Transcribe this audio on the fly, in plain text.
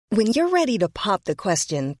When you're ready to pop the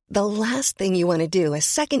question, the last thing you want to do is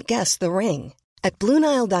second-guess the ring. At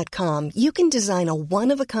BlueNile.com, you can design a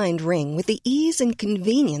one-of-a-kind ring with the ease and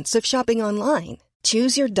convenience of shopping online.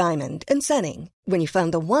 Choose your diamond and setting. When you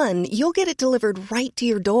find the one, you'll get it delivered right to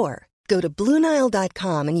your door. Go to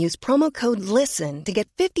BlueNile.com and use promo code LISTEN to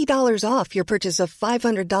get $50 off your purchase of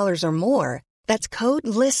 $500 or more. That's code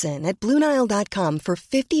LISTEN at BlueNile.com for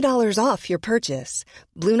 $50 off your purchase.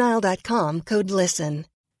 BlueNile.com, code LISTEN.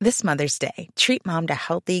 This Mother's Day, treat mom to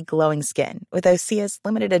healthy, glowing skin with Osea's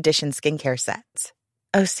limited edition skincare sets.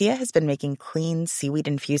 Osea has been making clean,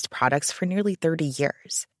 seaweed-infused products for nearly 30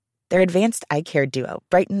 years. Their advanced eye care duo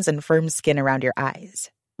brightens and firms skin around your eyes,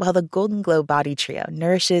 while the Golden Glow Body Trio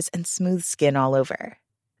nourishes and smooths skin all over.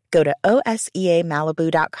 Go to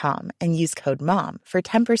OSEAMalibu.com and use code MOM for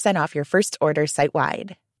 10% off your first order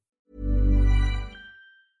site-wide.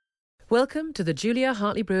 Welcome to the Julia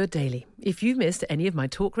Hartley-Brewer Daily. If you missed any of my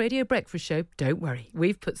Talk Radio breakfast show, don't worry.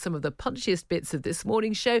 We've put some of the punchiest bits of this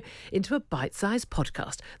morning's show into a bite-sized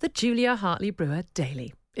podcast, the Julia Hartley-Brewer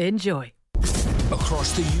Daily. Enjoy.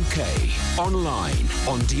 Across the UK, online,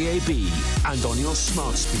 on DAB and on your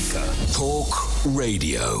smart speaker. Talk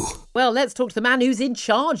Radio. Well, let's talk to the man who's in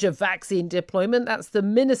charge of vaccine deployment. That's the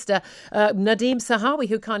Minister, Nadeem Sahawi,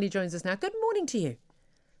 who kindly joins us now. Good morning to you.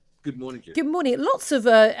 Good morning, Jim. Good morning. Lots of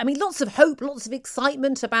hope, lots of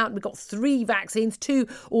excitement about. We've got 3 vaccines, 2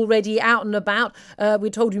 already out and about.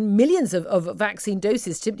 We're told millions of vaccine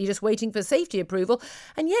doses simply just waiting for safety approval.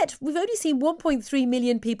 And yet we've only seen 1.3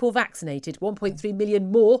 million people vaccinated, 1.3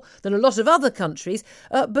 million more than a lot of other countries.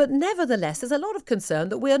 But nevertheless, there's a lot of concern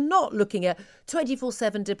that we are not looking at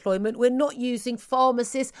 24/7 deployment. We're not using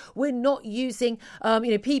pharmacists. We're not using,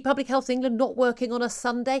 Public Health England not working on a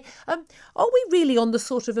Sunday. Are we really on the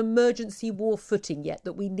sort of emergency war footing yet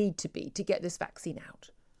that we need to be to get this vaccine out?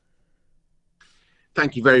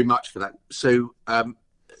 Thank you very much for that. So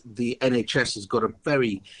the NHS has got a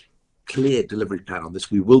very clear delivery plan on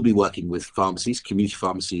this. We will be working with pharmacies. Community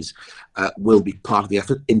pharmacies will be part of the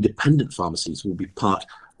effort. Independent pharmacies will be part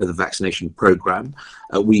of the vaccination programme.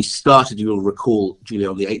 We started, you'll recall, Julia,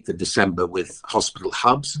 on the 8th of December with hospital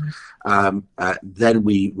hubs. Then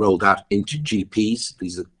we rolled out into GPs.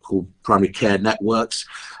 These are called primary care networks,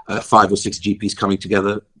 5 or 6 GPs coming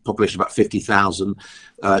together, population about 50,000,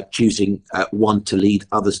 choosing one to lead,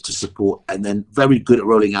 others to support, and then very good at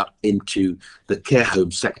rolling out into the care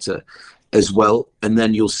home sector as well. And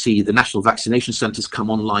then you'll see the national vaccination centres come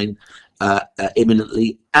online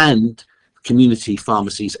imminently, and community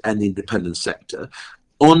pharmacies and the independent sector.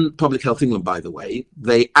 On Public Health England, by the way,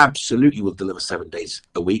 they absolutely will deliver 7 days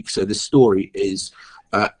a week. So this story is,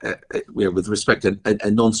 with respect to a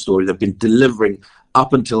non-story, they've been delivering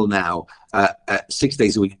up until now 6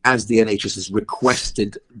 days a week as the NHS has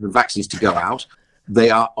requested the vaccines to go out. They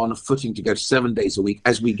are on a footing to go 7 days a week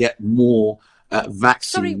as we get more vaccines.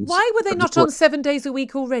 Sorry, why were they not on 7 days a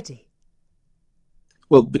week already?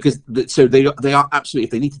 Well, because they are absolutely, if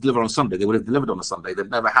they need to deliver on Sunday, they would have delivered on a Sunday. They've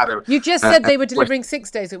never had a... You just said they were delivering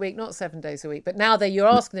 6 days a week, not 7 days a week. But now that you're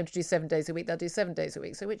asking them to do 7 days a week, they'll do 7 days a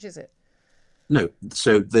week. So which is it? No.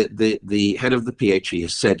 So the head of the PHE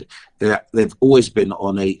has said that they've always been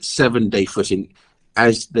on a 7-day footing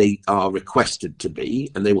as they are requested to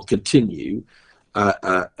be, and they will continue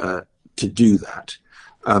to do that.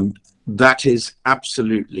 That is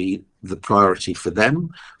absolutely the priority for them,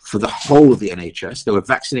 for the whole of the NHS. They were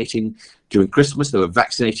vaccinating during Christmas, they were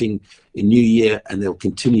vaccinating in New Year, and they'll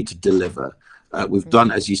continue to deliver. We've done,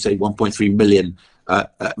 as you say, 1.3 million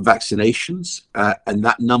vaccinations, and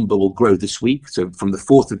that number will grow this week. So from the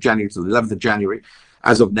 4th of January to the 11th of January,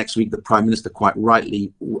 as of next week, the Prime Minister quite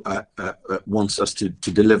rightly wants us to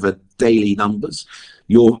deliver daily numbers.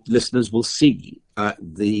 Your listeners will see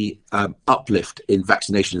the uplift in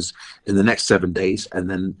vaccinations in the next 7 days, and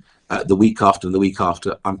then the week after and the week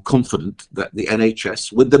after. I'm confident that the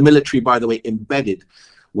NHS, with the military, by the way, embedded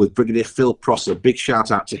with Brigadier Phil Prosser, big shout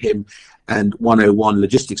out to him, and 101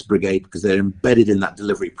 Logistics Brigade, because they're embedded in that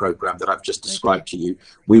delivery programme that I've just described to you.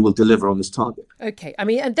 We will deliver on this target. Okay. I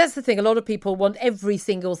mean, and that's the thing. A lot of people want every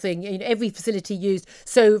single thing, every facility used.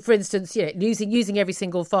 So, for instance, using every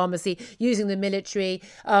single pharmacy, using the military.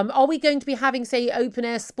 Are we going to be having, say,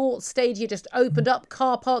 open-air sports stadia just opened up,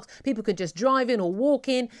 car parks? People can just drive in or walk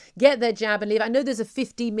in, get their jab and leave. I know there's a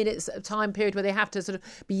 50 minutes time period where they have to sort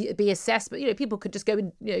of be assessed, but, people could just go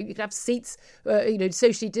in, you could have seats,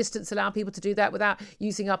 socially distance, allow people to do that without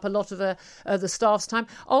using up a lot of the staff's time.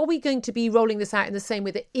 Are we going to be rolling this out in the same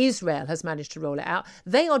way that Israel has managed to roll it out?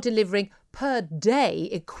 They are delivering per day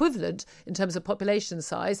equivalent in terms of population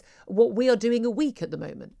size what we are doing a week at the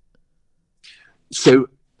moment. So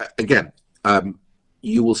again,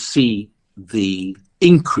 you will see the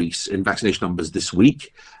increase in vaccination numbers this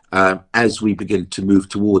week as we begin to move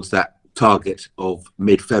towards that target of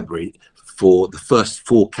mid-February for the first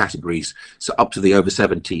 4 categories, so up to the over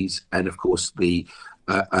 70s, and of course the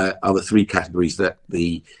other 3 categories that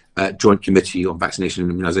the Joint Committee on Vaccination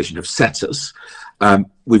and Immunisation have set us.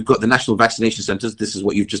 We've got the national vaccination centres. This is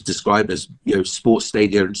what you've just described as, sports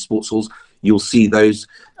stadia and sports halls. You'll see those,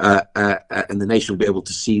 and the nation will be able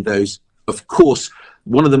to see those. Of course,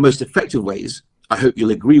 one of the most effective ways, I hope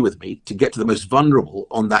you'll agree with me, to get to the most vulnerable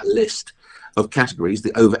on that list of categories,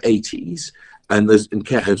 the over 80s and those in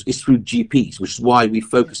care homes, is through GPs, which is why we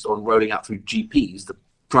focused on rolling out through GPs, the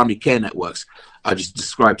primary care networks I just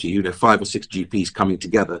described to you, 5 or 6 GPs coming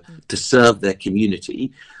together to serve their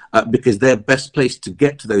community, because they're best placed to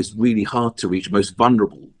get to those really hard to reach, most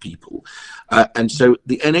vulnerable people. And so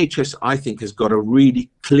the NHS, I think, has got a really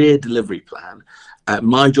clear delivery plan.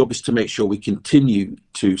 My job is to make sure we continue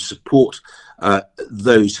to support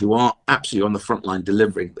those who are absolutely on the front line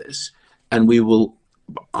delivering this. And we will,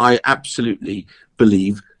 I absolutely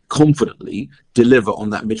believe, confidently deliver on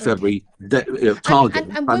that mid-February target.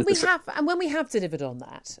 And when we have delivered on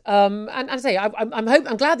that, and I say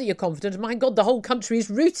I'm glad that you're confident. My God, the whole country is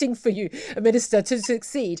rooting for you, Minister, to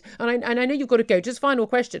succeed. And I know you've got to go. Just final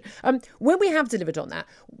question: when we have delivered on that,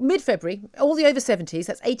 mid-February, all the over 70s,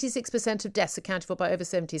 that's 86% of deaths accounted for by over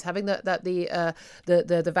 70s having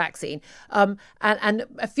the vaccine. And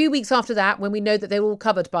a few weeks after that, when we know that they're all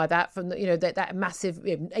covered by that from that massive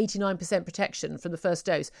 89% protection from the first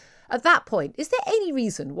dose. At that point, is there any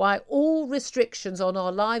reason why all restrictions on our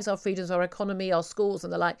lives, our freedoms, our economy, our schools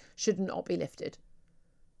and the like should not be lifted?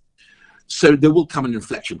 So there will come an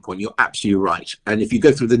inflection point. You're absolutely right. And if you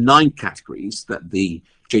go through the 9 categories that the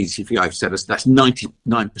JCVI have said us, that's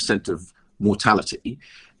 99% of mortality,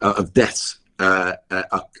 of deaths are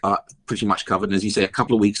pretty much covered. And as you say, a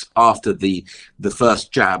couple of weeks after the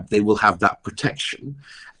first jab, they will have that protection.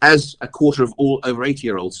 As a quarter of all over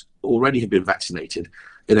 80-year-olds already have been vaccinated,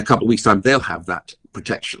 in a couple of weeks' time, they'll have that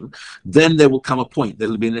protection. Then there will come a point,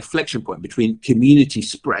 there'll be an inflection point between community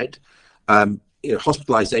spread,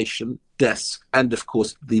 hospitalization, deaths, and of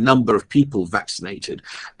course, the number of people vaccinated.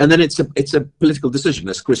 And then it's a political decision,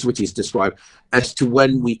 as Chris Whitty's described, as to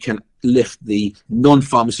when we can lift the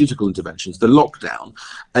non-pharmaceutical interventions, the lockdown,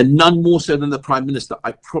 and none more so than the Prime Minister,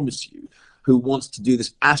 I promise you, who wants to do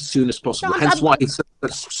this as soon as possible. Hence why it's a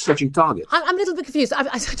stretching target. I'm a little bit confused. I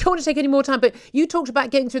don't want to take any more time, but you talked about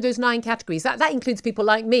getting through those 9 categories. That includes people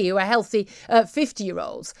like me who are healthy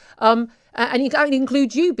 50-year-olds. And it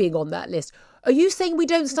includes you being on that list. Are you saying we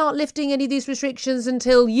don't start lifting any of these restrictions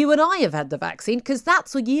until you and I have had the vaccine? Because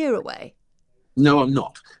that's a year away. No, I'm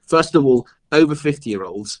not. First of all, over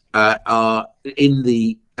 50-year-olds are in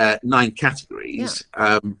the 9 categories.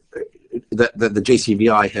 Yeah. That the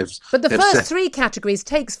JCVI has. But the first 3 categories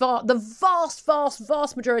takes the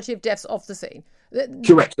vast majority of deaths off the scene.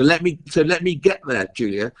 Correct. So let me get there,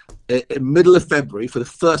 Julia. Middle of February for the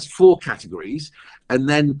first 4 categories, and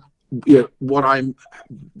then a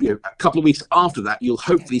couple of weeks after that, you'll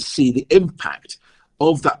hopefully see the impact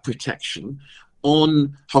of that protection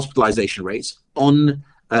on hospitalization rates, on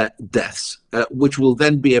deaths, which will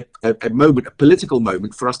then be a political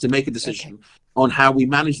moment for us to make a decision on how we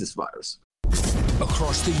manage this virus.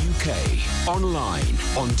 Across the UK, online,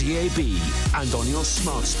 on DAB, and on your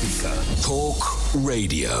smart speaker. Talk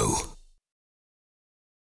Radio.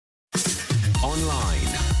 Online,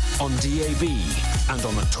 on DAB, and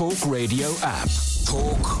on the Talk Radio app.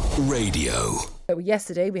 Talk Radio.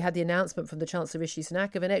 Yesterday, we had the announcement from the Chancellor Rishi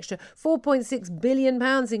Sunak of an extra £4.6 billion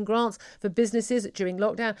in grants for businesses during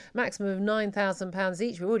lockdown, maximum of £9,000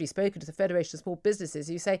 each. We've already spoken to the Federation of Small Businesses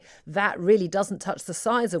who say that really doesn't touch the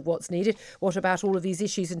size of what's needed. What about all of these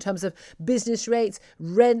issues in terms of business rates,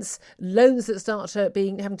 rents, loans that start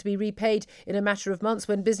having to be repaid in a matter of months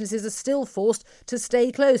when businesses are still forced to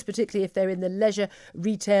stay closed, particularly if they're in the leisure,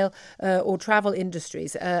 retail or travel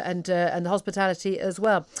industries and hospitality as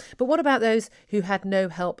well. But what about those who had no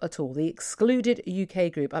help at all? The Excluded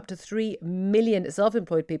UK group, up to 3 million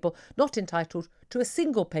self-employed people not entitled to a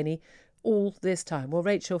single penny all this time. Well,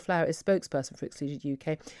 Rachel Flower is spokesperson for Excluded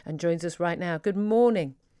UK and joins us right now. Good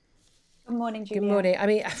morning. Good morning, Julia. Good morning. I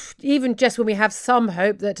mean, even just when we have some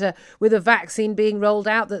hope that with a vaccine being rolled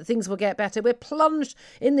out that things will get better, we're plunged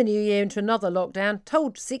in the new year into another lockdown,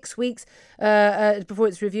 told 6 weeks before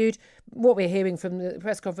it's reviewed. What we're hearing from the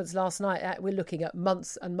press conference last night, we're looking at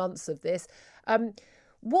months and months of this.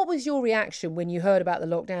 What was your reaction when you heard about the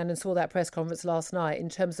lockdown and saw that press conference last night in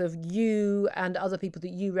terms of you and other people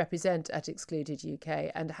that you represent at Excluded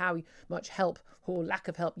UK and how much help or lack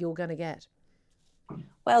of help you're going to get?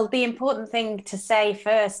 Well, the important thing to say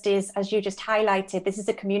first is, as you just highlighted, this is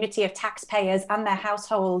a community of taxpayers and their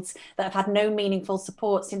households that have had no meaningful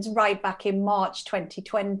support since right back in March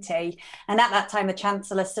 2020. And at that time, the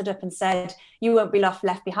Chancellor stood up and said, you won't be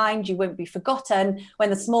left behind, you won't be forgotten.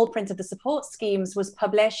 When the small print of the support schemes was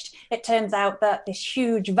published, it turns out that this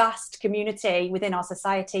huge, vast community within our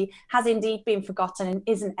society has indeed been forgotten and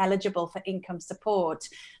isn't eligible for income support.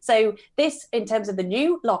 So this, in terms of the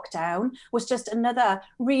new lockdown, was just another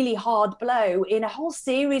really hard blow in a whole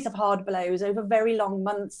series of hard blows over very long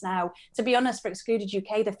months now. To be honest, for Excluded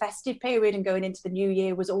UK, the festive period and going into the new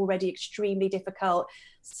year was already extremely difficult.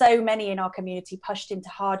 So many in our community pushed into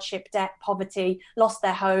hardship, debt, poverty, lost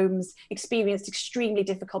their homes, experienced extremely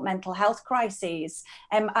difficult mental health crises.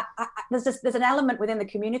 There's an element within the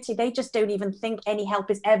community, they just don't even think any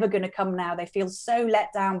help is ever going to come now. They feel so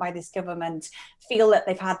let down by this government, feel that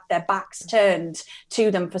they've had their backs turned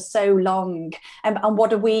to them for so long. And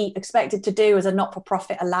what are we expected to do as a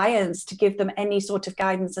not-for-profit alliance to give them any sort of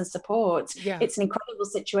guidance and support? Yeah. It's an incredible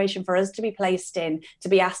situation for us to be placed in, to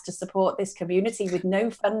be asked to support this community with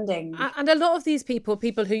no funding. And a lot of these people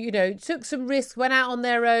who, you know, took some risks, went out on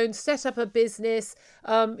their own, set up a business,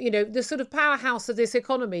 you know, the sort of powerhouse of this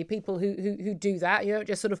economy, people who do that, you know,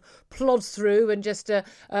 just sort of plod through and just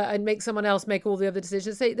and make someone else make all the other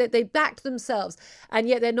decisions. They backed themselves, and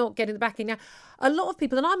yet they're not getting the backing. Now, a lot of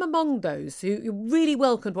people, and I'm among those, who really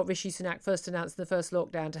welcomed what Rishi Sunak first announced in the first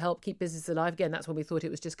lockdown to help keep business alive. Again, that's when we thought it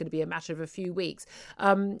was just going to be a matter of a few weeks.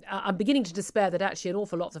 I'm beginning to despair that actually an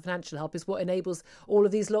awful lot of financial help is what enables all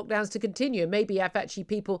of these lockdowns to continue. Maybe if actually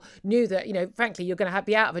people knew that, you know, frankly, you're going to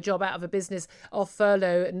be out of a job, out of a business, off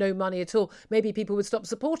furlough, no money at all, maybe people would stop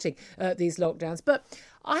supporting these lockdowns. But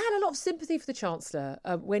I had a lot of sympathy for the Chancellor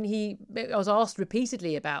when I was asked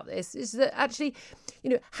repeatedly about this, is that actually, you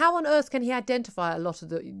know, how on earth can he identify a lot of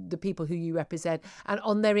the people who you represent and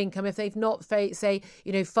on their income if they've not, say,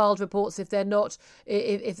 you know, filed reports, if they're not,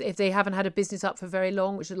 if they haven't had a business up for very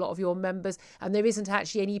long, which is a lot of your members, and there isn't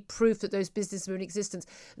actually any proof that those businesses are in existence.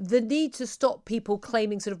 The need to stop people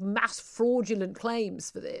claiming sort of mass fraudulent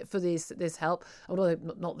claims for this help, although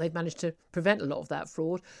they've managed to prevent a lot of that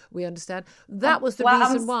fraud, we understand. That was the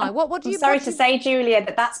reason why. What do you? I'm sorry to say, Julia,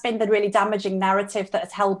 that's been the really damaging narrative that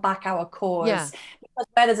has held back our cause. Yeah. Because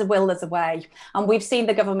where there's a will, there's a way. And we've seen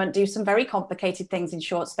the government do some very complicated things in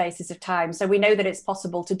short spaces of time. So we know that it's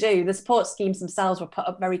possible to do. The support schemes themselves were put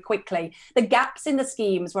up very quickly. The gaps in the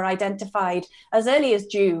schemes were identified as early as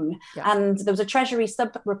June. Yeah. And there was a Treasury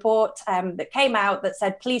sub-report that came out that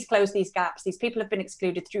said, please close these gaps. These people have been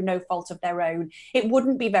excluded through no fault of their own. It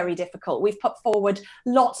wouldn't be very difficult. We've put forward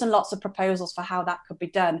lots and lots of proposals for how that could be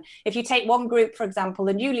done. If you take one group, for example,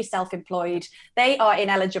 the newly self-employed, they are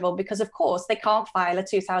ineligible because, of course, they can't file a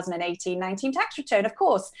 2018-19 tax return. Of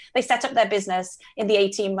course, they set up their business in the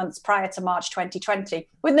 18 months prior to March 2020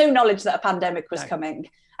 with no knowledge that a pandemic was coming.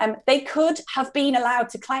 They could have been allowed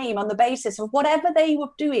to claim on the basis of whatever they were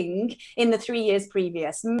doing in the 3 years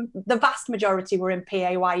previous. The vast majority were in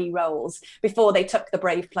PAYE roles before they took the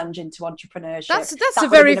brave plunge into entrepreneurship. That's a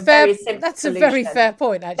very fair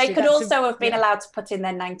point, actually. They could also have been allowed to put in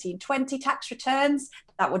their 1920 tax returns.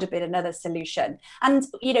 That would have been another solution. And,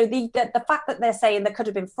 you know, the fact that they're saying there could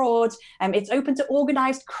have been fraud, it's open to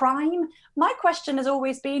organised crime. My question has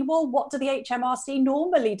always been, well, what do the HMRC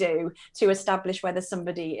normally do to establish whether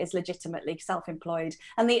somebody is legitimately self-employed?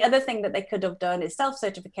 And the other thing that they could have done is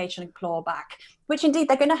self-certification and clawback, which indeed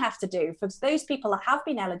they're going to have to do. For those people that have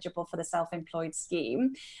been eligible for the self-employed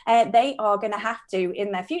scheme, they are going to have to,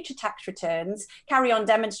 in their future tax returns, carry on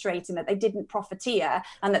demonstrating that they didn't profiteer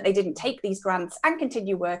and that they didn't take these grants and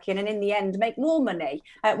continue working and in the end make more money.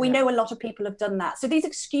 We know a lot of people have done that. So these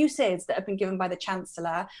excuses that have been given by the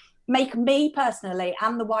Chancellor make me personally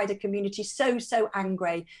and the wider community so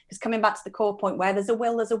angry, because coming back to the core point, where there's a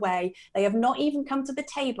will, there's a way. They have not even come to the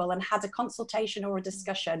table and had a consultation or a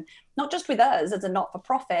discussion, not just with us as a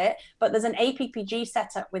not-for-profit, but there's an APPG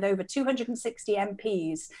set up with over 260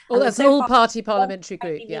 MPs. Well, that's an all-party parliamentary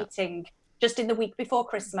group, meeting. Just in the week before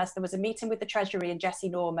Christmas, there was a meeting with the Treasury and Jessie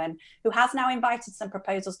Norman, who has now invited some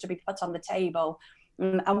proposals to be put on the table.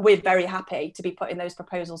 And we're very happy to be putting those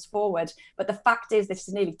proposals forward. But the fact is, this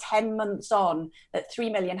is nearly 10 months on that 3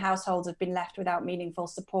 million households have been left without meaningful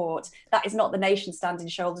support. That is not the nation standing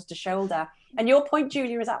shoulder to shoulder. And your point,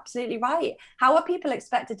 Julia, is absolutely right. How are people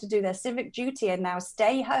expected to do their civic duty and now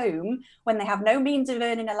stay home when they have no means of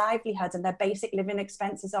earning a livelihood and their basic living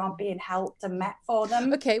expenses aren't being helped and met for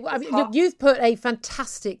them? Okay, well, I mean, you've put a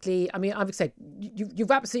fantastically, I mean, I would say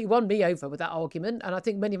you've absolutely won me over with that argument. And I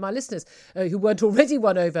think many of my listeners who weren't already already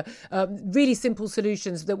won over really simple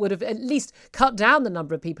solutions that would have at least cut down the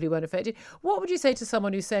number of people who weren't affected. What would you say to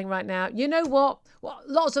someone who's saying right now, you know what? Well,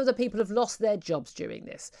 lots of the people have lost their jobs during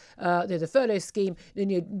this. The furlough scheme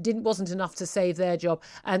wasn't enough to save their job,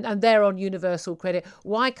 and they're on universal credit.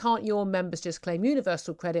 Why can't your members just claim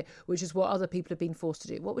universal credit, which is what other people have been forced to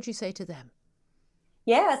do? What would you say to them?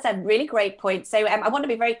 Yeah, that's a really great point. So I want to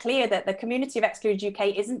be very clear that the Community of Excluded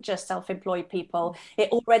UK isn't just self-employed people. It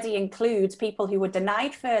already includes people who were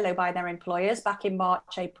denied furlough by their employers back in March,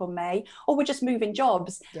 April, May, or were just moving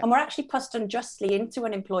jobs and were actually pushed unjustly into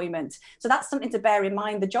unemployment. So that's something to bear in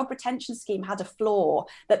mind. The job retention scheme had a flaw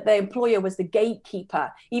that the employer was the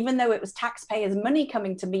gatekeeper. Even though it was taxpayers' money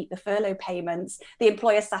coming to meet the furlough payments, the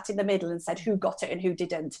employer sat in the middle and said who got it and who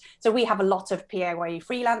didn't. So we have a lot of PAYE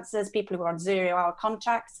freelancers, people who are on 0-hour contracts.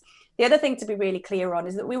 The other thing to be really clear on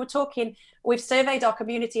is that we've surveyed our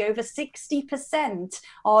community, over 60%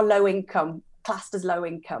 are low income, classed as low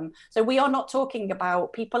income. So we are not talking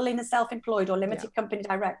about people in a self-employed or limited company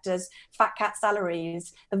directors, fat cat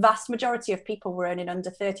salaries. The vast majority of people were earning under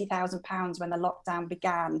 £30,000 when the lockdown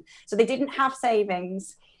began. So they didn't have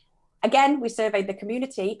savings. Again, we surveyed the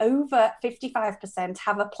community. Over 55%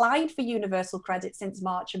 have applied for universal credit since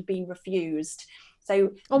March and been refused.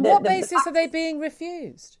 So on what basis are they being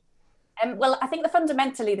refused? Well, I think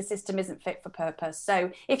fundamentally the system isn't fit for purpose.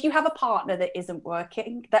 So if you have a partner that is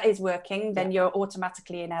working, then you're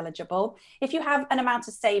automatically ineligible. If you have an amount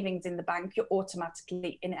of savings in the bank, you're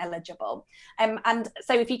automatically ineligible. And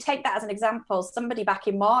so if you take that as an example, somebody back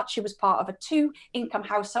in March who was part of a 2-income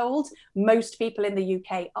household, most people in the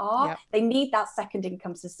UK are, they need that second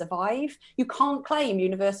income to survive. You can't claim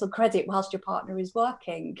universal credit whilst your partner is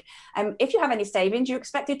working. If you have any savings, you're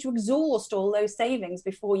expected to exhaust all those savings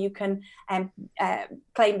before you can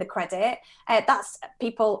claim the credit. That's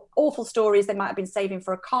people, awful stories. They might have been saving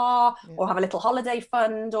for a car or have a little holiday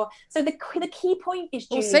fund. Or so the key point is,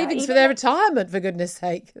 Julia, or savings for their retirement, for goodness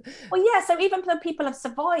sake. Well, yeah. So even though people have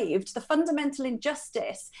survived, the fundamental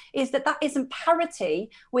injustice is that isn't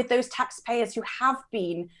parity with those taxpayers who have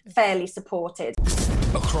been fairly supported.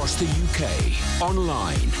 Across the UK,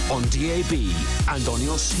 online, on DAB and on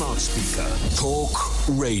your smart speaker. Talk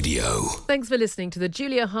Radio. Thanks for listening to the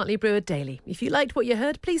Julia Hartley-Brewer Daily. If you liked what you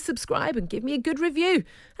heard, please subscribe and give me a good review.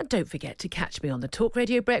 And don't forget to catch me on the Talk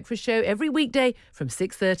Radio Breakfast Show every weekday from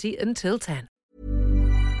 6:30 until 10.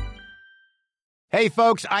 Hey,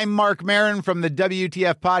 folks, I'm Mark Maron from the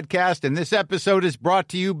WTF Podcast, and this episode is brought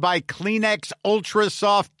to you by Kleenex Ultra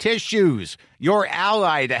Soft Tissues, your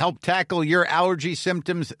ally to help tackle your allergy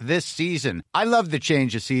symptoms this season. I love the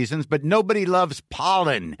change of seasons, but nobody loves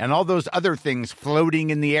pollen and all those other things floating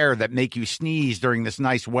in the air that make you sneeze during this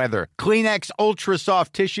nice weather. Kleenex Ultra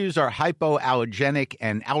Soft Tissues are hypoallergenic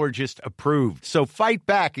and allergist approved, so fight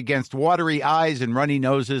back against watery eyes and runny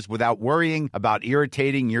noses without worrying about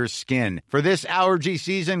irritating your skin. For this allergy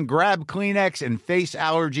season, grab Kleenex and face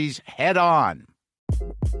allergies head on.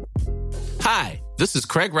 Hi, this is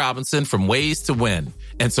Craig Robinson from Ways to Win,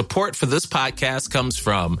 and support for this podcast comes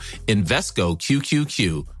from Invesco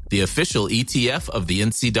QQQ, the official ETF of the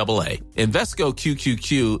NCAA. Invesco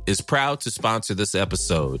QQQ is proud to sponsor this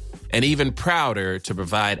episode, and even prouder to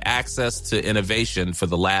provide access to innovation for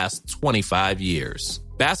the last 25 years.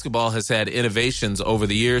 Basketball has had innovations over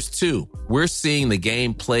the years, too. We're seeing the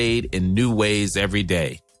game played in new ways every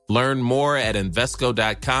day. Learn more at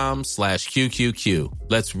Invesco.com/QQQ.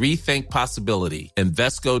 Let's rethink possibility.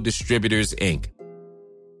 Invesco Distributors, Inc.